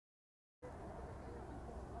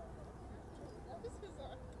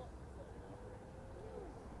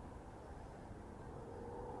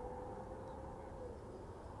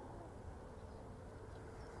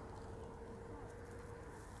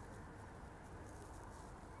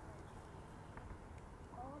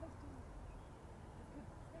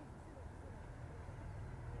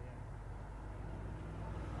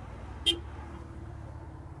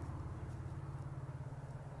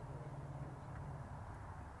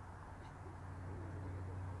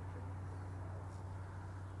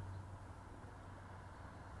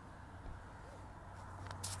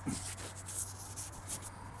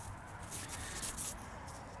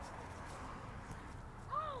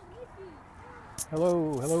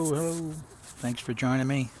Hello, hello, hello. Thanks for joining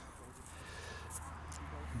me.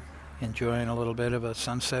 Enjoying a little bit of a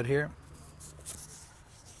sunset here.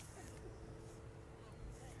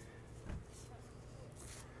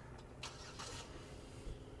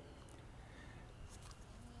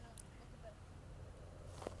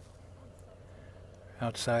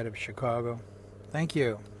 Outside of Chicago. Thank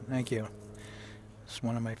you, thank you. It's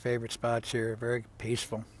one of my favorite spots here, very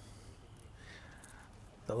peaceful.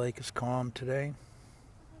 The lake is calm today.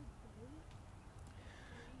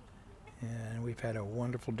 And we've had a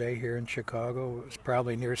wonderful day here in Chicago. It was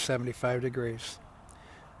probably near 75 degrees.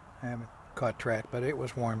 I haven't caught track, but it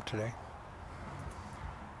was warm today.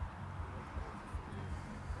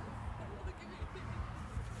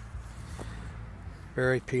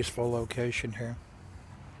 Very peaceful location here.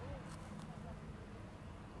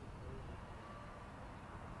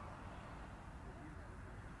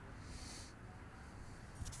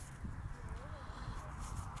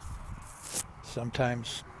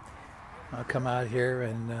 Sometimes I'll come out here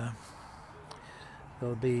and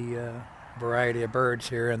there'll be a variety of birds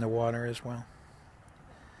here in the water as well.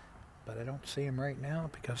 But I don't see them right now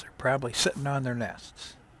because they're probably sitting on their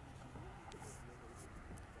nests.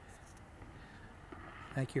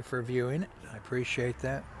 Thank you for viewing it. I appreciate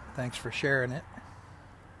that. Thanks for sharing it.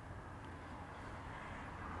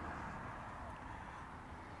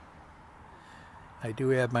 I do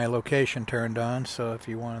have my location turned on, so if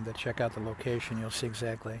you wanted to check out the location, you'll see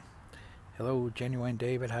exactly. Hello, Genuine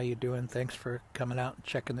David. How you doing? Thanks for coming out and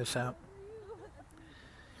checking this out.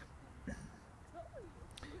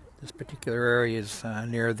 This particular area is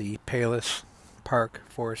near the Palos Park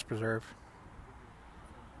Forest Preserve.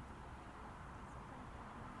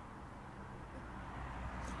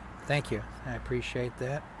 Thank you. I appreciate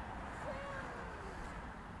that.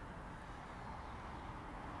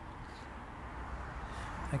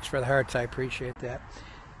 Thanks for the hearts. I appreciate that.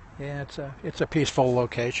 Yeah, it's a peaceful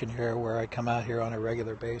location here where I come out here on a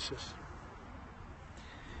regular basis.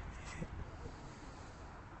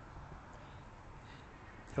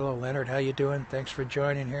 Hello, Leonard. How you doing? Thanks for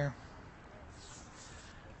joining here.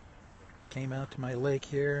 Came out to my lake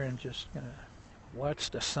here and just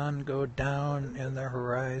watched the sun go down in the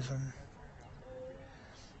horizon.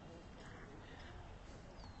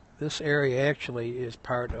 This area actually is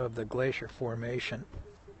part of the glacier formation.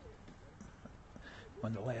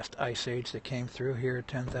 When the last ice age that came through here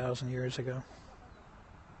 10,000 years ago.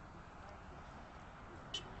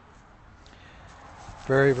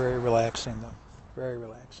 Very, very relaxing though. Very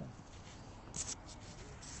relaxing.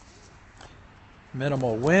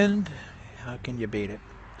 Minimal wind. How can you beat it?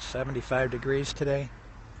 75 degrees today.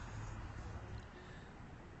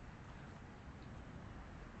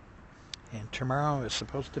 And tomorrow is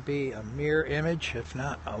supposed to be a mirror image, if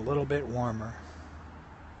not a little bit warmer.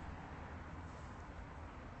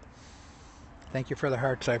 Thank you for the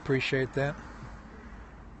hearts. I appreciate that.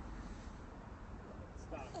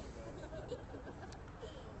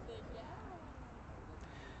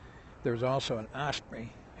 There's also an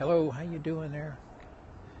osprey. Hello, how you doing there?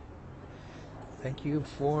 Thank you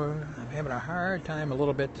for... I'm having a hard time a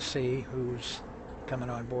little bit to see who's coming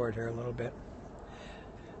on board here a little bit.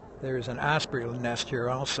 There's an osprey nest here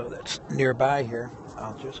also that's nearby here.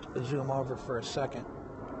 I'll just zoom over for a second.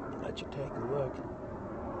 Let you take a look.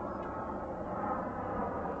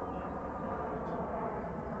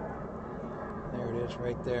 There it is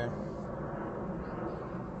right there.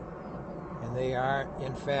 And they are,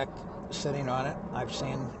 in fact, sitting on it. I've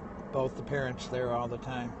seen both the parents there all the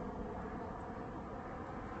time.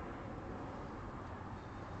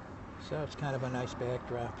 So it's kind of a nice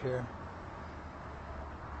backdrop here.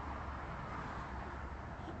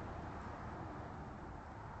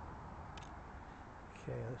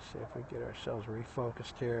 Okay, let's see if we get ourselves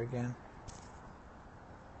refocused here again.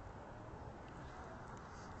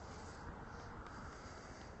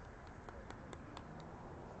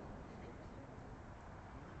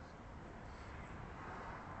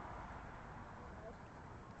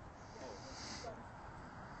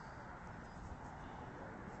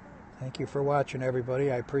 Thank you for watching,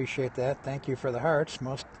 everybody. I appreciate that. Thank you for the hearts,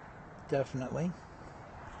 most definitely.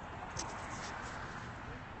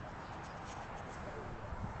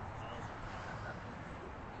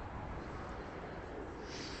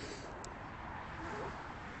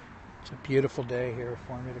 It's a beautiful day here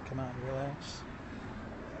for me to come out and relax.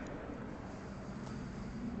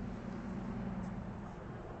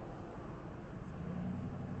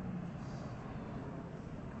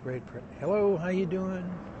 Great. Hello, how you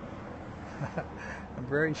doing? I'm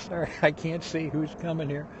very sorry. I can't see who's coming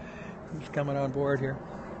here. Who's coming on board here?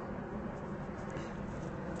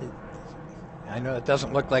 I know it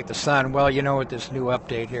doesn't look like the sun. Well, you know, with this new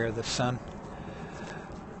update here, the sun,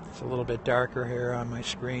 it's a little bit darker here on my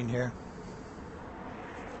screen here.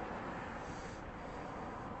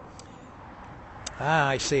 Ah,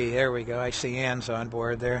 I see. There we go. I see Ann's on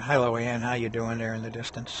board there. Hello, Ann. How you doing there in the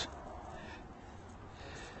distance?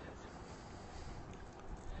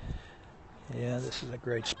 Yeah, this is a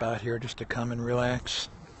great spot here just to come and relax.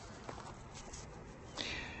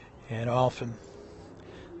 And often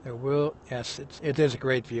there will, yes, it is a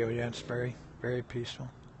great view. Yeah, it's very, very peaceful.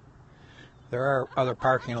 There are other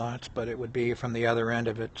parking lots, but it would be from the other end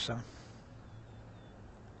of it, so.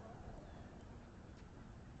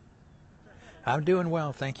 I'm doing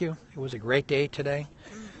well, thank you. It was a great day today.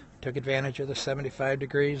 Took advantage of the 75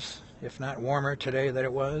 degrees, if not warmer today than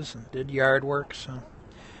it was, and did yard work, so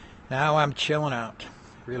now I'm chilling out,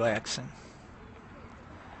 relaxing.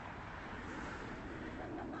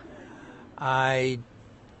 I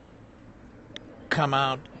come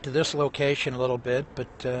out to this location a little bit, but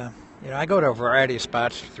you know, I go to a variety of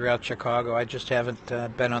spots throughout Chicago. I just haven't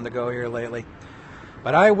been on the go here lately.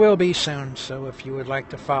 But I will be soon, so if you would like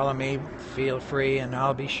to follow me, feel free, and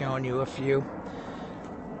I'll be showing you a few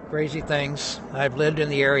crazy things. I've lived in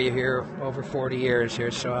the area here over 40 years here,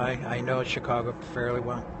 so I know Chicago fairly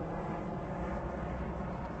well.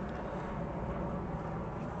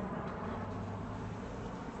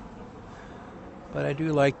 But I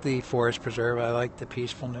do like the forest preserve. I like the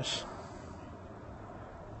peacefulness.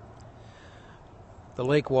 The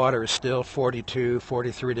lake water is still 42,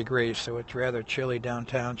 43 degrees, so it's rather chilly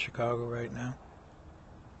downtown Chicago right now.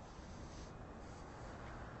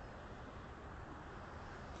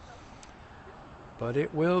 But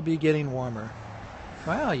it will be getting warmer.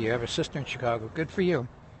 Wow, you have a sister in Chicago. Good for you.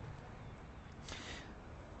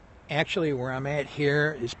 Actually, where I'm at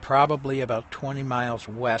here is probably about 20 miles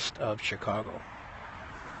west of Chicago.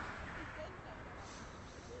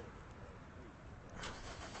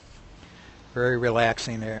 Very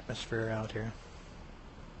relaxing atmosphere out here.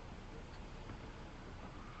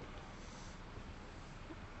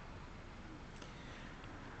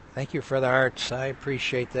 Thank you for the hearts. I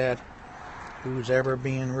appreciate that. Who's ever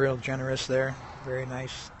being real generous there. Very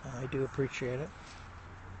nice. I do appreciate it.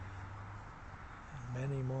 And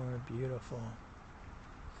many more beautiful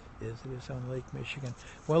visitors on Lake Michigan.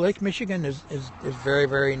 Well, Lake Michigan is very,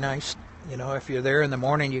 very nice. You know, if you're there in the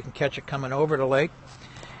morning, you can catch it coming over the lake.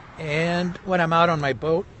 And when I'm out on my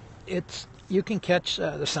boat, you can catch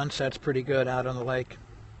the sunsets pretty good out on the lake.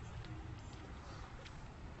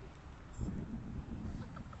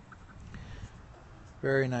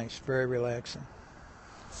 Very nice, very relaxing.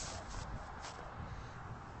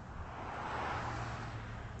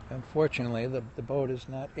 Unfortunately, the boat is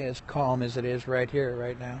not as calm as it is right here,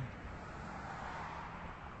 right now.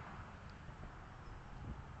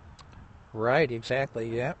 Right,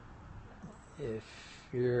 exactly, yep. If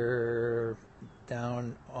you're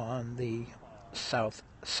down on the south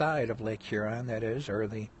side of Lake Huron, that is, or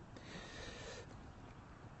the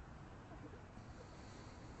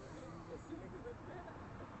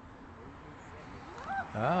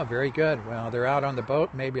ah, very good. Well, they're out on the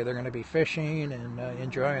boat. Maybe they're going to be fishing and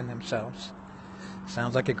enjoying themselves.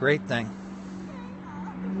 Sounds like a great thing.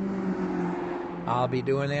 I'll be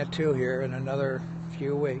doing that too here in another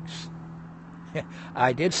few weeks.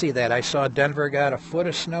 I did see that. I saw Denver got a foot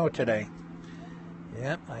of snow today.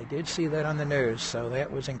 Yep, I did see that on the news, so that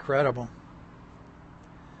was incredible.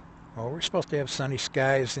 Well, we're supposed to have sunny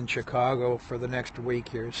skies in Chicago for the next week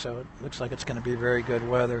here, so it looks like it's going to be very good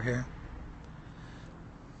weather here.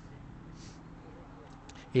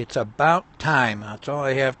 It's about time, that's all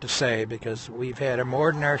I have to say, because we've had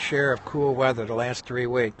more than our share of cool weather the last 3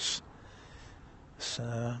 weeks.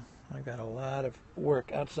 So I've got a lot of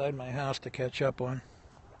work outside my house to catch up on.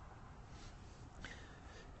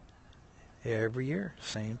 Every year,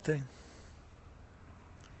 same thing.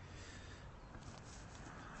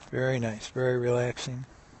 Very nice, very relaxing.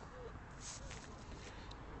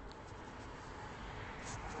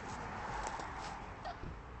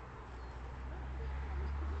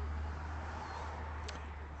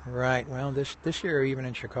 Right, well, this year, even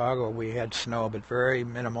in Chicago, we had snow, but very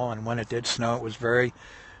minimal, and when it did snow, it was very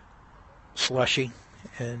slushy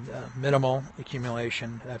and minimal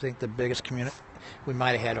accumulation. I think the biggest we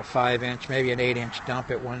might have had a 5-inch, maybe an 8-inch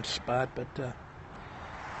dump at one spot, but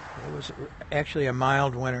it was actually a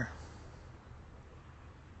mild winter.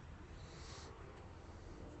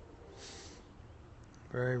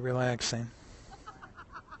 Very relaxing.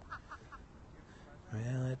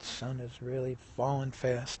 Well, that sun is really falling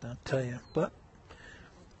fast, I'll tell you. But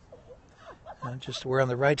We're on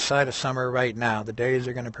the right side of summer right now. The days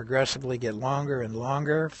are going to progressively get longer and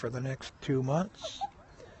longer for the next 2 months.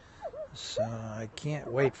 So I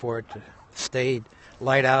can't wait for it to stay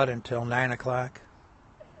light out until 9 o'clock.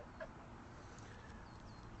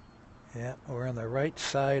 Yeah, we're on the right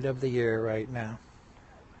side of the year right now.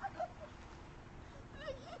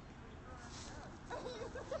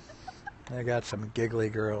 I got some giggly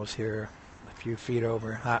girls here a few feet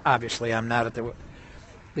over. Obviously, I'm not at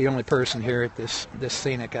the only person here at this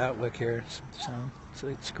scenic outlook here, so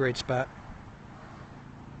it's a great spot.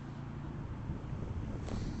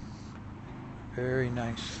 Very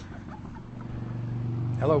nice.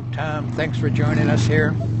 Hello, Tom. Thanks for joining us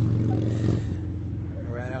here.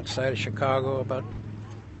 Right outside of Chicago, about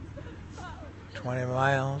 20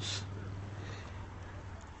 miles.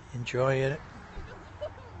 Enjoying it.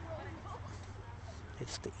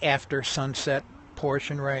 It's the after sunset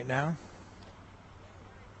portion right now.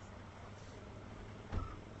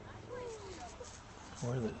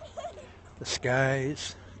 Where the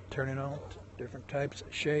sky's turning on different types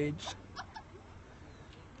of shades.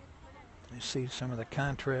 You see some of the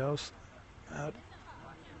contrails out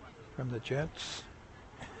from the jets.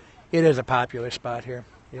 It is a popular spot here,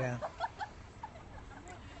 yeah.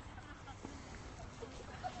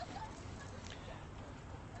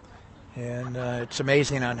 And it's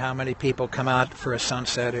amazing on how many people come out for a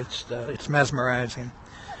sunset. It's mesmerizing.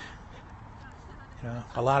 You know,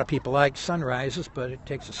 a lot of people like sunrises, but it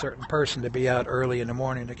takes a certain person to be out early in the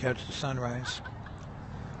morning to catch the sunrise.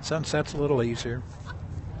 Sunset's a little easier.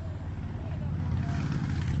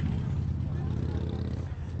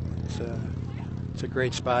 It's a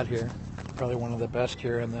great spot here. Probably one of the best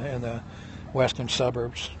here in the western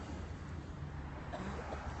suburbs.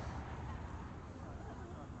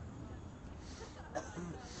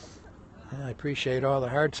 I appreciate all the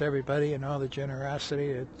hearts, everybody, and all the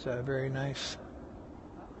generosity. It's very nice.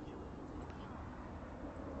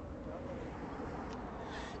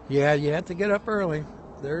 Yeah, you have to get up early.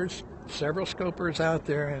 There's several scopers out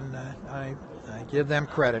there, and I give them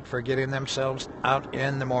credit for getting themselves out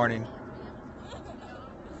in the morning.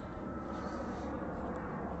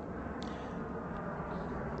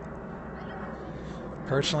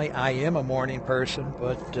 Personally, I am a morning person,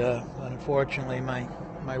 but unfortunately my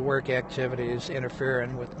work activities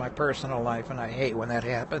interfering with my personal life, and I hate when that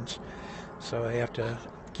happens. So I have to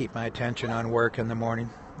keep my attention on work in the morning.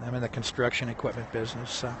 I'm in the construction equipment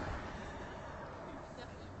business, so.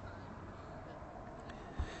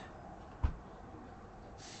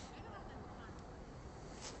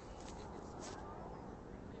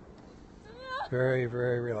 Very,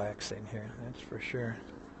 very relaxing here, that's for sure.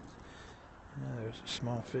 There's a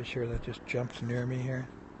small fish here that just jumps near me here.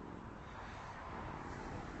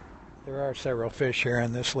 There are several fish here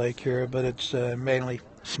in this lake here, but it's mainly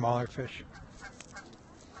smaller fish.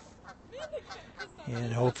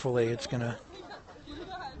 And hopefully it's gonna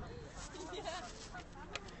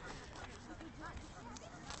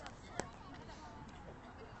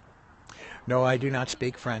No, I do not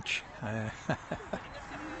speak French.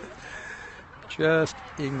 Just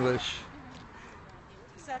English.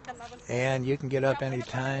 And you can get up any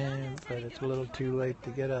time, but it's a little too late to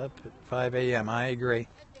get up at 5 a.m. I agree.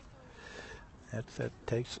 That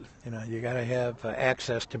takes, you know, you got to have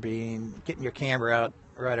access to getting your camera out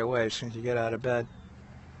right away as soon as you get out of bed.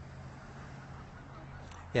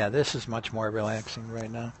 Yeah, this is much more relaxing right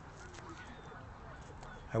now.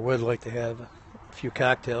 I would like to have a few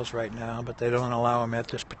cocktails right now, but they don't allow them at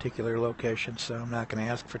this particular location, so I'm not going to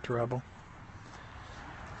ask for trouble.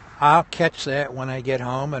 I'll catch that when I get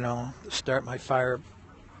home, and I'll start my fire.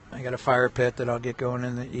 I got a fire pit that I'll get going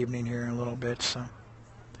in the evening here in a little bit, so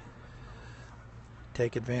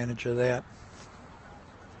take advantage of that.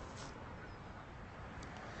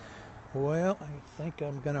 Well, I think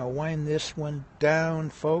I'm going to wind this one down,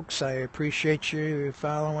 folks. I appreciate you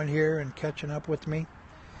following here and catching up with me.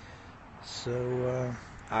 So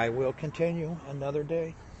I will continue another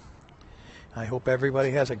day. I hope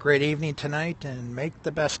everybody has a great evening tonight and make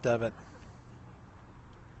the best of it.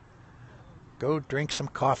 Go drink some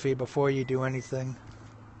coffee before you do anything.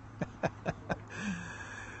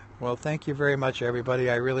 Well, thank you very much, everybody.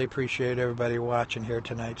 I really appreciate everybody watching here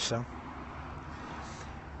tonight. So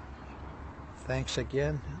thanks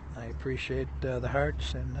again. I appreciate the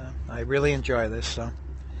hearts, and I really enjoy this. So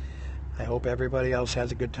I hope everybody else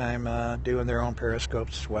has a good time doing their own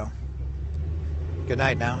periscopes as well. Good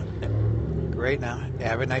night now. Great now.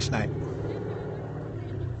 Have a nice night.